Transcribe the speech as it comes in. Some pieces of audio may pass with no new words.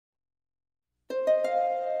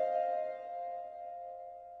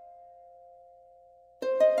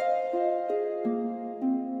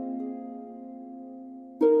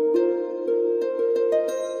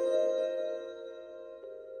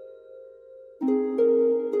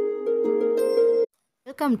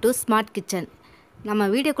Welcome to smart kitchen. நம்ம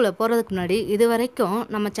வீடியோக்குள்ளே போகிறதுக்கு முன்னாடி இது வரைக்கும்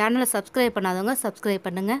நம்ம சேனலை சப்ஸ்கிரைப் பண்ணாதவங்க சப்ஸ்கிரைப்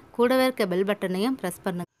பண்ணுங்கள். கூடவே இருக்க பெல் பட்டனையும் ப்ரெஸ்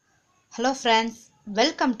பண்ணுங்கள். Hello friends,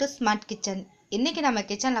 welcome to smart kitchen. இன்றைக்கி நம்ம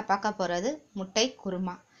கிச்சனில் பார்க்க போகிறது முட்டை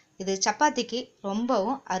குருமா. இது சப்பாத்திக்கு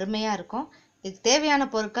ரொம்பவும் அருமையாக இருக்கும். இதுக்கு தேவையான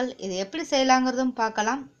பொருட்கள், இது எப்படி செய்யலாங்கிறதும்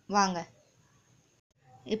பார்க்கலாம் வாங்க.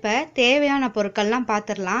 இப்போ தேவையான பொருட்கள்லாம்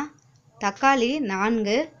பார்த்துடலாம். தக்காளி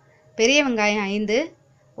 4, பெரிய வெங்காயம் 5,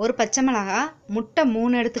 ஒரு பச்சை மிளகாய், முட்டை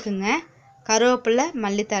 3 எடுத்துக்குங்க, கருவேப்பிலை,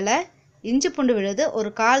 மல்லித்தழை, இஞ்சி பூண்டு விழுது ஒரு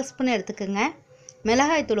 1/4 ஸ்பூன் எடுத்துக்குங்க,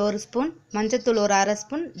 மிளகாய்த்தூள் 1 ஸ்பூன், மஞ்சத்தூள் ஒரு 1/2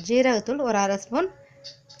 ஸ்பூன், ஜீரகத்தூள் ஒரு 1/2 ஸ்பூன்,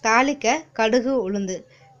 தாளிக்க கடுகு, உளுந்து.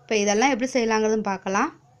 இப்போ இதெல்லாம் எப்படி செய்யலாங்கிறதும்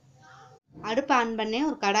பார்க்கலாம். அடுப்பு ஆன் பண்ணி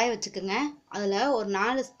ஒரு கடாய் வச்சுக்குங்க. அதில் ஒரு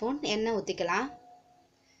 4 ஸ்பூன் எண்ணெய் ஊற்றிக்கலாம்.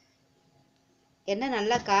 எண்ணெய்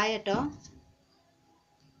நல்லா காயட்டும்.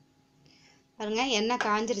 பாருங்க, எண்ணெய்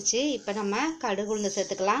காஞ்சிருச்சு. இப்போ நம்ம கடுகு உளுந்து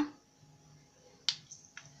சேர்த்துக்கலாம்.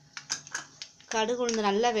 கடுகு உளுந்து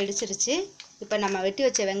நல்லா வெடிச்சிருச்சு. இப்போ நம்ம வெட்டி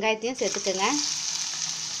வச்ச வெங்காயத்தையும் சேர்த்துக்குங்க.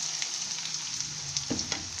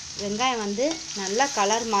 வெங்காயம் நல்லா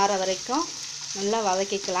கலர் மாற வரைக்கும் நல்லா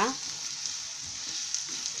வதக்கிக்கலாம்.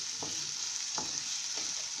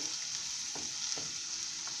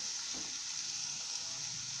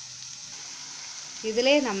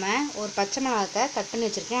 இதிலே நம்ம ஒரு பச்சை மிளகாத்தை கட் பண்ணி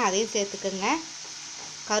வச்சுருக்கேன், அதையும் சேர்த்துக்குங்க.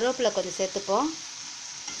 கருவேப்பிலை கொஞ்சம் சேர்த்துப்போம்.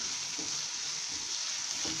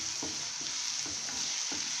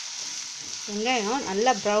 வெங்காயம்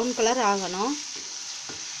நல்லா ப்ரௌன் கலர் ஆகணும்.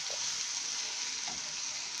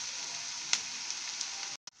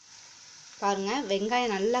 பாருங்கள்,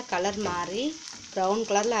 வெங்காயம் நல்லா கலர் மாறி ப்ரௌன்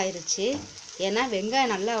கலரில் ஆயிடுச்சு. ஏன்னா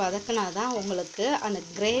வெங்காயம் நல்லா வதக்கினா தான் உங்களுக்கு அந்த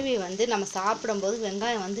கிரேவி நம்ம சாப்பிடும்போது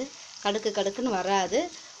வெங்காயம் கடுக்கு கடுக்குன்னு வராது.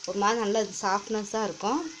 ஒரு மாதிரி நல்ல சாஃப்ட்னஸாக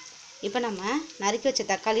இருக்கும். இப்போ நம்ம நறுக்கி வச்ச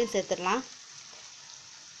தக்காளியும் சேர்த்துடலாம்.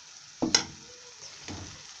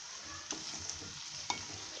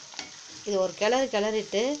 இது ஒரு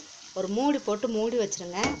கிளறிட்டு ஒரு மூடி போட்டு மூடி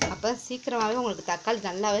வச்சுருங்க. அப்போ சீக்கிரமாகவே உங்களுக்கு தக்காளி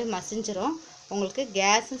நல்லாவே மசிஞ்சிரும். உங்களுக்கு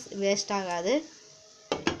கேஸும் வேஸ்ட் ஆகாது.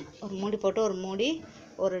 ஒரு மூடி போட்டு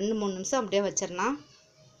ஒரு 2-3 நிமிஷம் அப்படியே வச்சிடலாம்.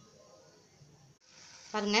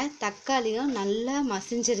 பாருங்கள், தக்காளியும் நல்லா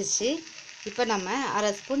மசிஞ்சிருச்சு. இப்போ நம்ம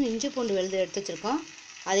 1/2 ஸ்பூன் இஞ்சி பூண்டு விழுது எடுத்து வச்சுருக்கோம்,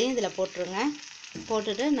 அதையும் இதில் போட்டுருங்க.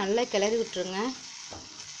 போட்டுட்டு நல்லா கிளறி விட்டுருங்க.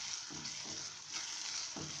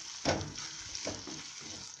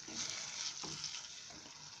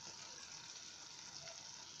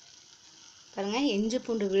 பாருங்கள், இஞ்சி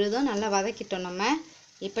பூண்டு விழுதும் நல்லா வதக்கிட்டோம் நம்ம.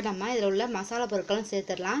 இப்போ நம்ம இதில் உள்ள மசாலா பொருட்களும்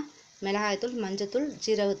சேர்த்துடலாம். மிளகாய்த்தூள், மஞ்சத்தூள்,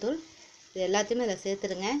 ஜீரகத்தூள், இது எல்லாத்தையுமே இதில்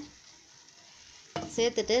சேர்த்துடுங்க.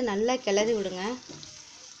 சேர்த்துட்டு நல்லா கிளறி விடுங்க.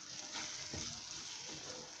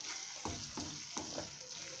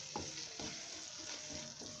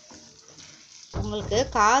 உங்களுக்கு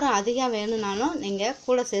காரம் அதிகம் வேணும்னாலும் நீங்கள்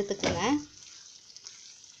கூட சேர்த்துக்குங்க.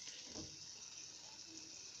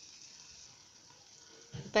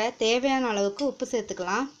 இப்போ தேவையான அளவுக்கு உப்பு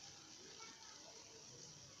சேர்த்துக்கலாம்.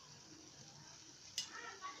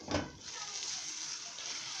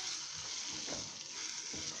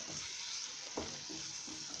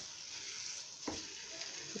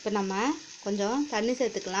 இப்போ நம்ம கொஞ்சம் தண்ணி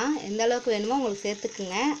சேர்த்துக்கலாம். எந்த அளவுக்கு வேணுமோ உங்களுக்கு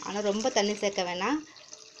சேர்த்துக்குங்க. ஆனால் ரொம்ப தண்ணி சேர்க்க வேணாம்.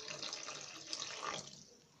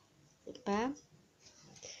 இப்போ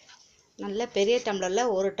நல்ல பெரிய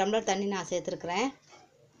டம்ளரில் 1 டம்ளர் தண்ணி நான் சேர்த்துருக்குறேன்.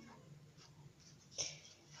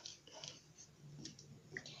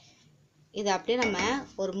 இதை அப்படியே நம்ம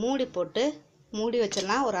ஒரு மூடி போட்டு மூடி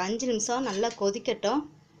வச்சிடலாம். ஒரு 5 நிமிஷம் நல்லா கொதிக்கட்டும்.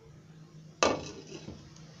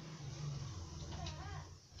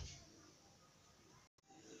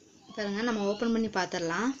 பாருங்க, நம்ம ஓப்பன் பண்ணி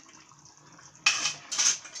பார்த்துடலாம்.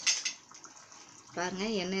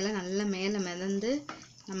 பாருங்கள், எண்ணெயில் நல்லா மேலே மிதந்து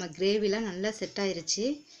நம்ம கிரேவிலாம் நல்லா செட் ஆயிருச்சு.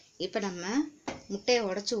 இப்போ நம்ம முட்டையை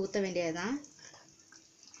உடச்சி ஊற்ற வேண்டியதுதான்.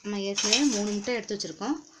 நம்ம ஏற்கனவே 3 முட்டை எடுத்து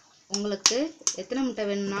வச்சுருக்கோம். உங்களுக்கு எத்தனை முட்டை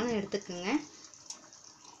வேணும்னாலும் எடுத்துக்கோங்க.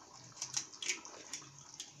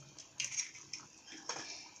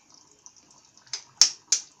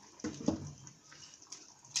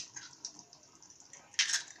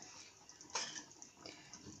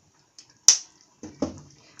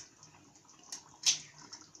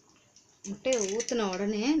 முட்டையை ஊற்றின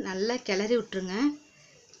உடனே நல்லா கிளறி விட்டுருங்க.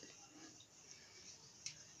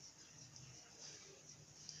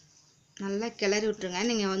 நல்லா கிளறி விட்டுருங்க.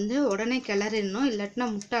 நீங்கள் உடனே கிளறிடணும், இல்லாட்டினா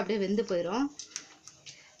முட்டை அப்படியே வெந்து போயிடும்.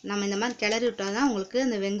 நம்ம இந்த மாதிரி கிளறி விட்டால் தான் உங்களுக்கு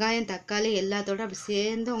அந்த வெங்காயம், தக்காளி எல்லாத்தோடு அப்படி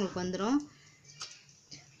சேர்ந்து உங்களுக்கு வந்துடும்.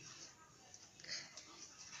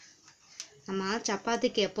 நம்ம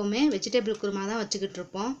சப்பாத்திக்கு எப்போவுமே வெஜிடபிள் குருமா தான் வச்சுக்கிட்டு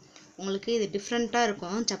இருப்போம். உங்களுக்கு இது டிஃப்ரெண்ட்டாக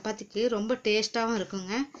இருக்கும். சப்பாத்திக்கு ரொம்ப டேஸ்ட்டாகவும்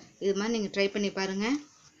இருக்குங்க. இது மாதிரி நீங்கள் ட்ரை பண்ணி பாருங்கள்.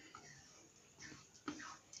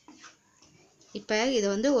 இப்போ இதை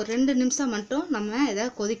வந்து ஒரு 2 நிமிஷம் மட்டும் நம்ம இதை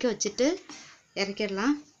கொதிக்க வச்சுட்டு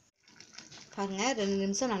இறக்கிடலாம். பாருங்கள், 2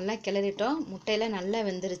 நிமிஷம் நல்லா கிளறிட்டோம். முட்டையில் நல்லா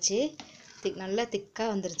வெந்துருச்சு, நல்லா திக்காக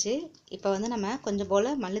வந்துருச்சு. இப்போ வந்து நம்ம கொஞ்சம் போல்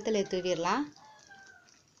மல்லித்தலையை தூவிடலாம்.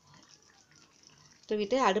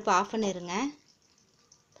 தூவிட்டு அடுப்பு ஆஃப் பண்ணிடுங்க.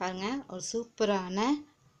 பாருங்கள், ஒரு சூப்பரான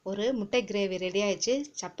ஒரு முட்டை கிரேவி ரெடி ஆயிடுச்சு.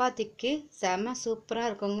 சப்பாத்திக்கு செம சூப்பராக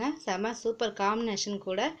இருக்குங்க. செம சூப்பர் காம்பினேஷன்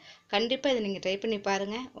கூட. கண்டிப்பாக இதை நீங்கள் ட்ரை பண்ணி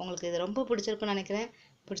பாருங்கள். உங்களுக்கு இது ரொம்ப பிடிச்சிருக்குன்னு நினைக்கிறேன்.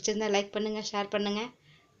 பிடிச்சிருந்தா லைக் பண்ணுங்கள், ஷேர் பண்ணுங்கள்,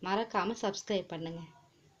 மறக்காமல் சப்ஸ்கிரைப் பண்ணுங்கள்.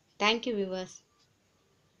 Thank you viewers.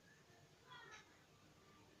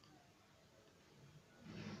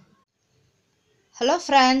 Hello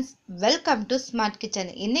friends, welcome to smart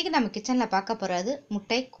kitchen. இன்றைக்கி நம்ம கிச்சனில் பார்க்க போகிறது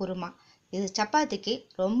முட்டை குருமா. இது சப்பாத்திக்கு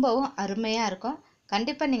ரொம்பவும் அருமையாக இருக்கும்.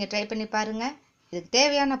 கண்டிப்பாக நீங்கள் ட்ரை பண்ணி பாருங்கள். இதுக்கு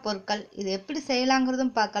தேவையான பொருட்கள், இது எப்படி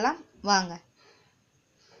செய்யலாங்கிறதும் பார்க்கலாம் வாங்க.